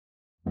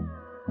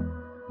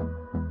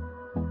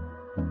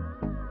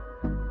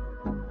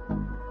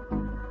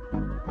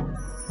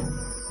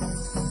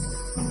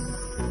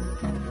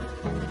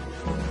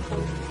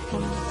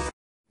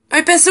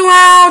Oi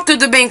pessoal,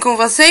 tudo bem com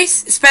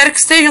vocês? Espero que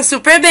estejam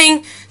super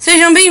bem.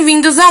 Sejam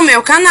bem-vindos ao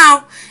meu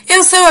canal.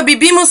 Eu sou a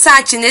Bibi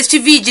Mussati e neste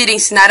vídeo irei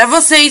ensinar a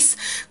vocês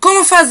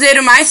como fazer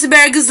uma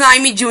Iceberg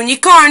Slime de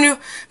unicórnio.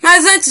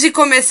 Mas antes de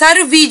começar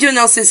o vídeo,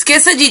 não se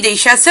esqueça de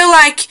deixar seu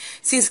like,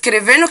 se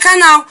inscrever no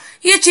canal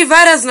e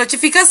ativar as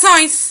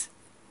notificações.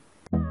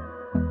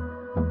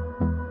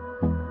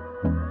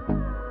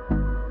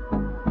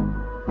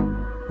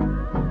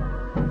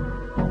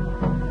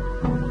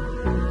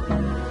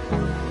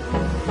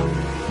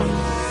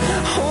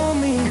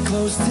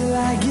 Close till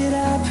I get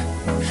up.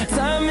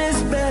 Time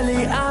is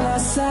barely on our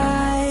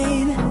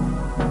side.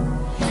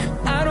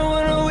 I don't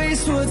wanna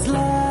waste what's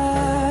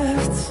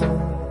left.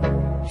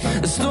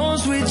 The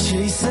storms we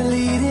chase are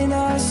leading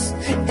us,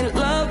 and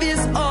love is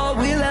all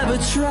we'll ever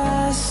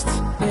trust.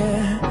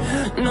 Yeah,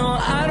 no,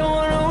 I don't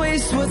wanna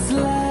waste what's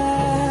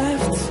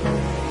left.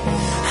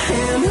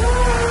 And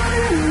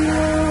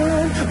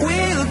on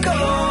we'll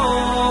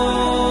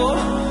go,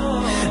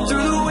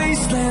 through the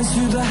wastelands,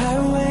 through the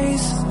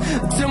highways,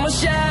 till my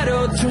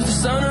shadow turns to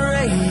sun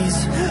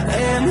rays.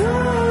 And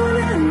on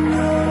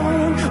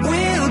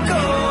we'll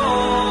go,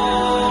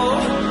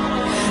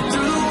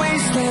 through the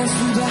wastelands,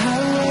 through the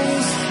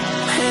highways.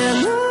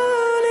 And on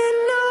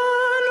we'll go.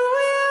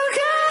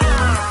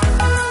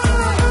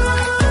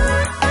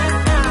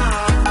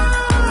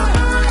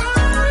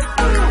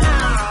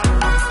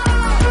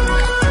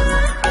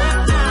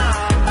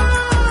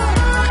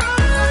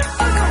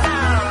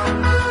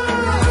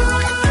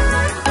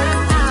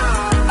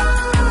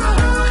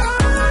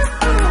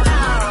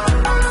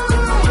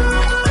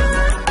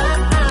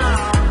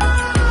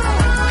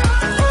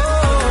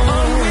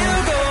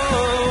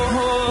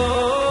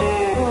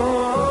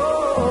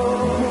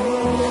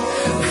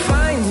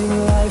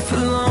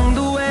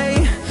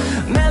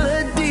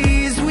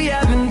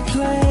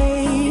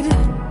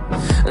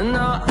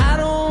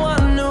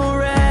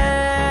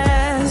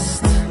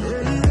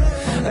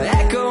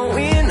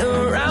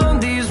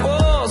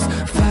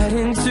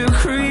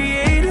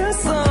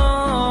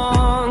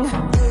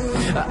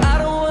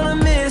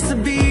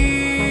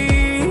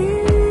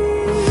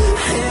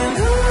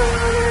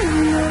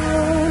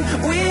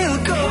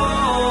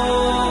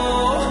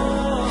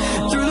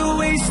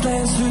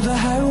 Through the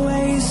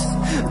highways,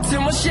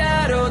 till my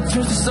shadow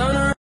turns to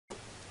sun.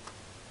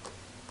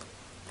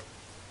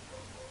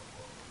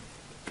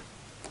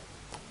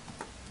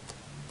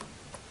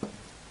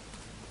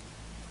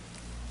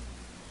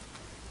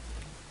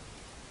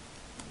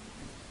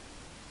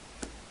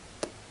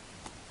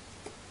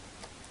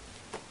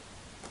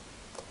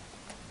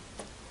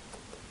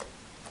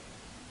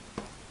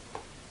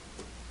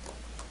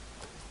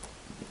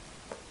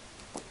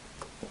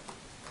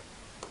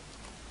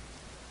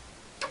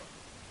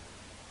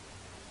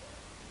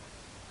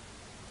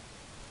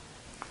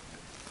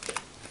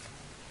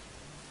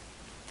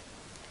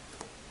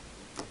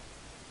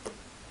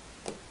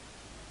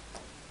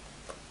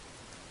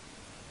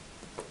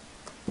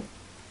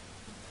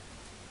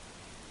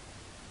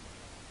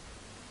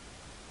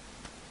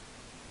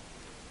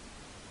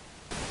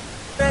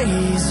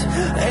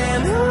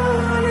 And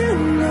on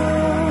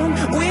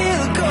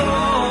we'll go,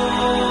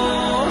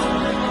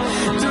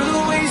 through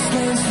the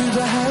wastelands, through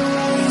the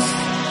highways.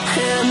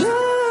 And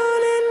on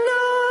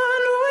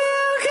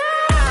we'll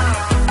go.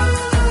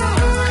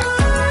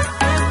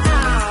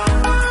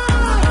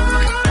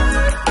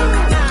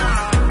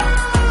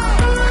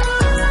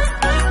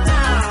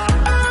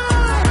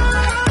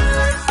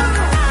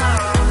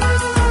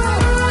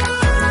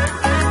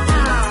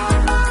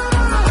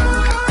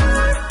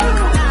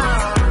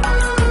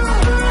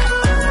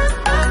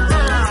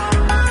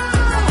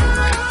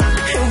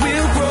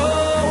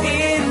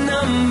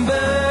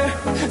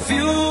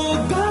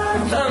 Fueled by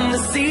them to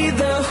see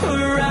the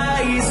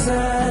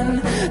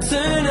horizon,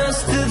 turn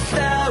us to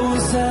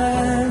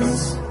thousands,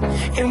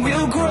 and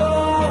we'll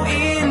grow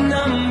in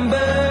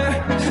number.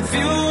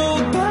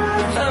 Fueled by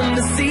them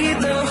to see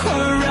the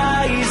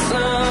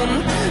horizon,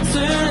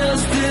 turn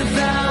us to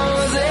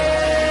thousands.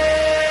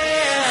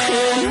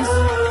 And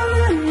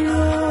on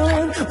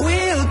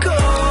we'll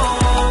go,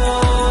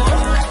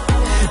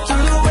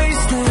 through the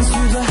wastelands,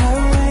 through the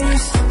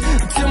highways,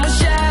 till my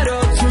shadow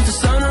turns to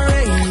sun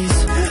rays.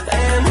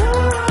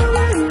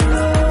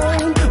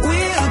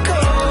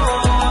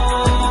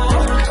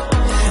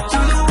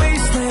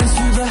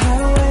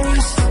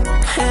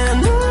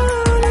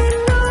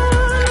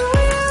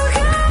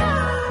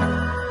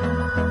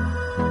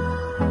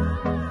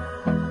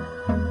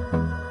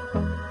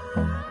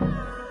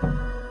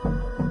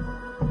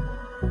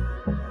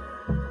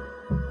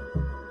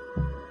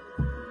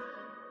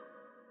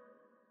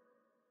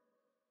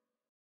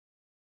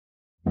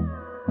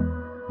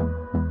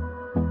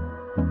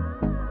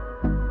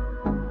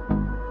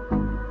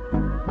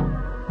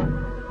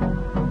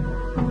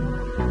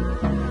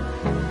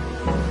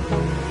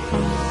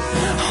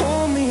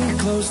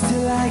 Close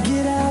till I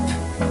get up.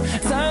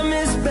 Time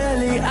is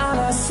barely on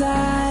our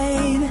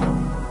side.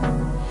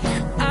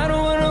 I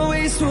don't wanna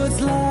waste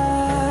what's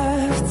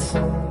left.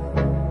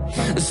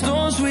 The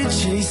storms we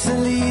chase are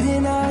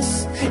leading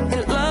us,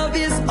 and love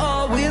is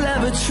all we'll ever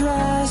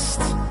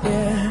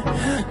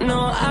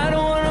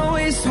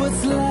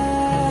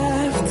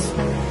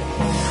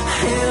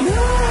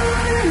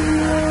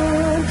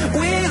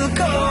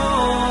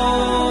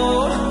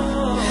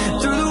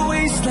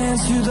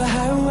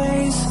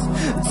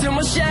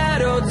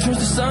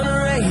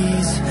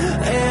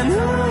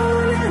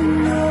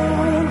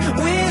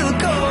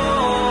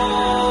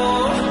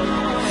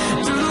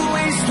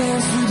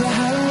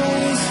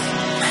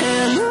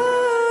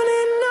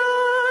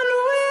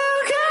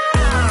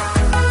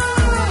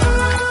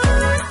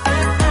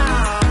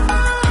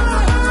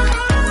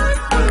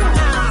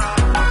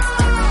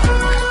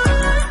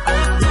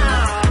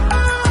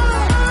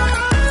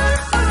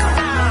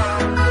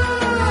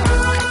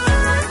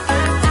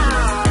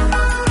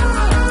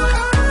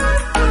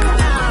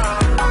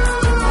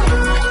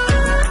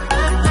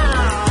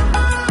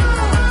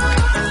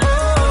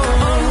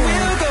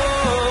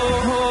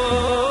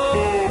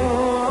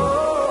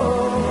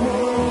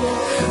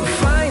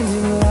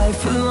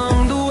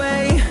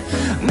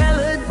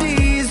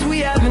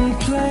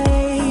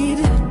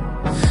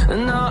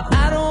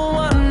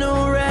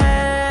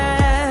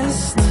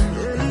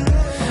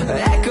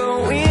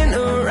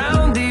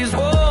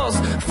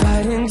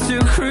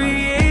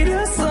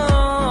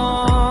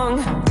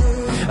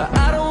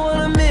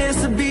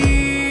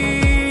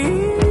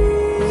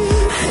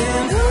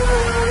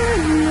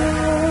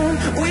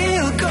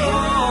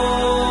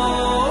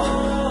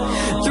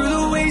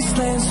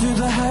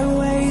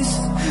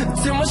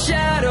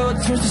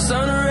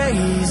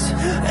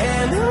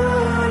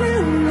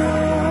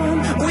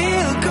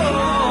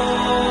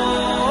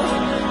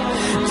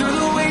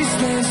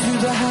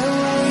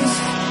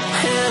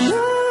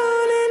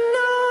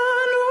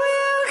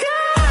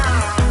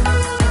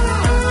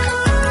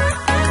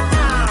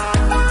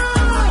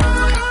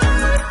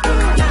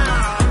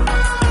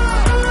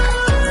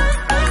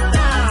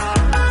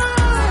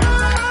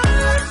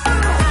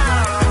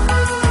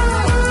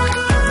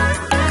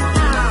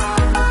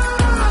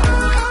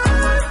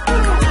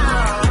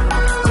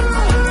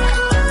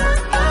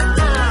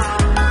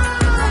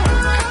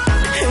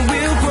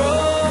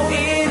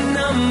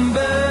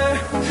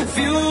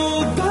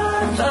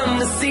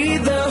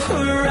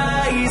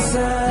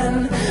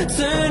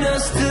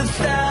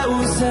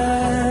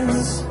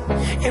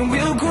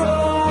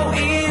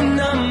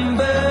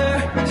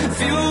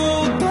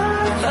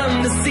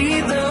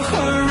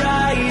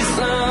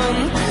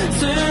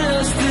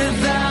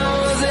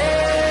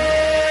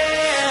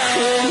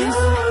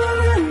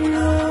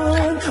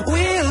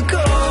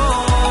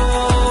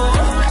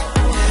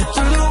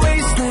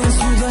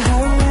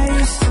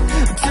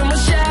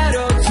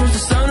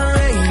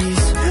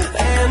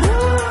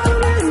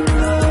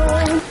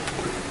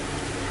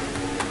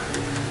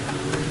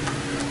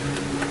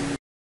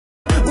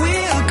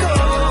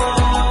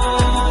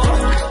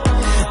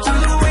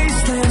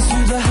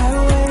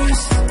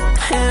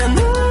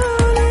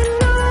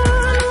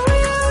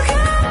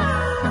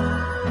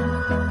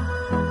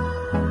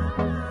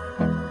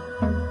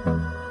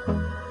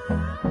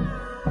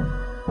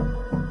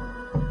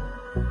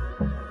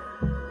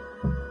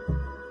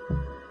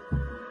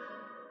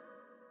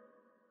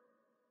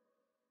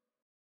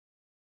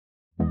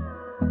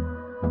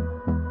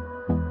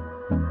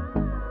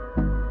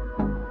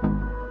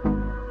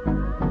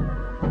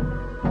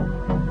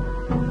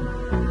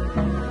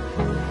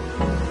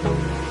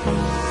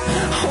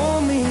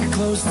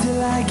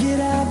I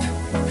get up,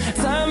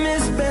 time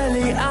is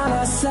barely on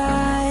our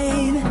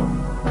side.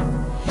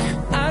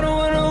 I don't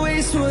wanna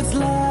waste what's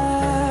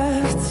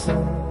left.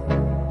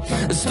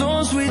 The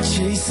storms we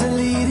chase are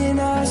leading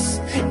us,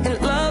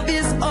 and love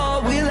is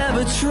all we'll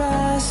ever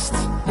trust.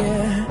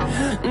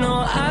 Yeah,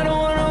 no, I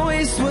don't wanna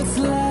waste what's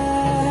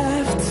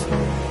left.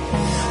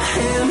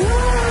 And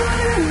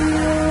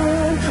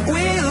on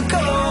we'll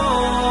go,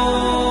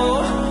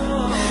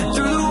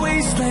 through the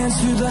wastelands,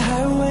 through the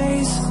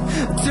highways,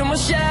 till my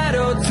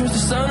shadow turns to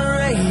sun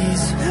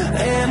rays.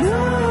 And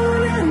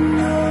on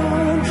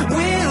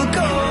we'll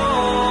go,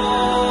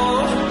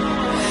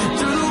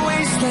 through the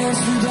wastelands,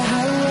 through the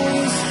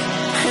highways,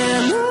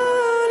 and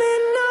on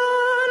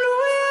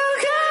we'll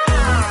go.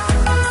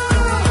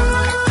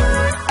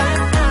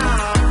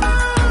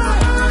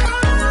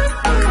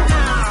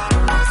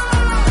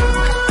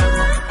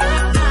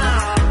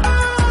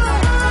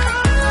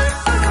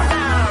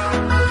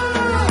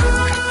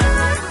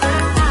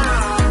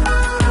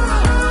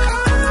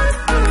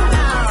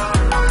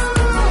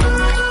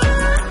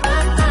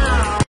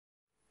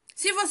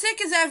 Se você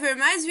quiser ver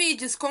mais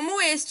vídeos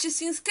como este,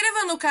 se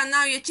inscreva no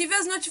canal e ative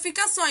as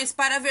notificações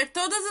para ver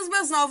todos os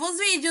meus novos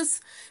vídeos.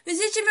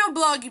 Visite meu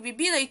blog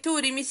Bibi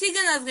Leitura e me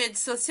siga nas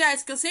redes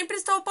sociais que eu sempre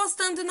estou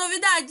postando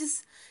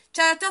novidades.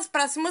 Tchau, até os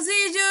próximos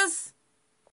vídeos!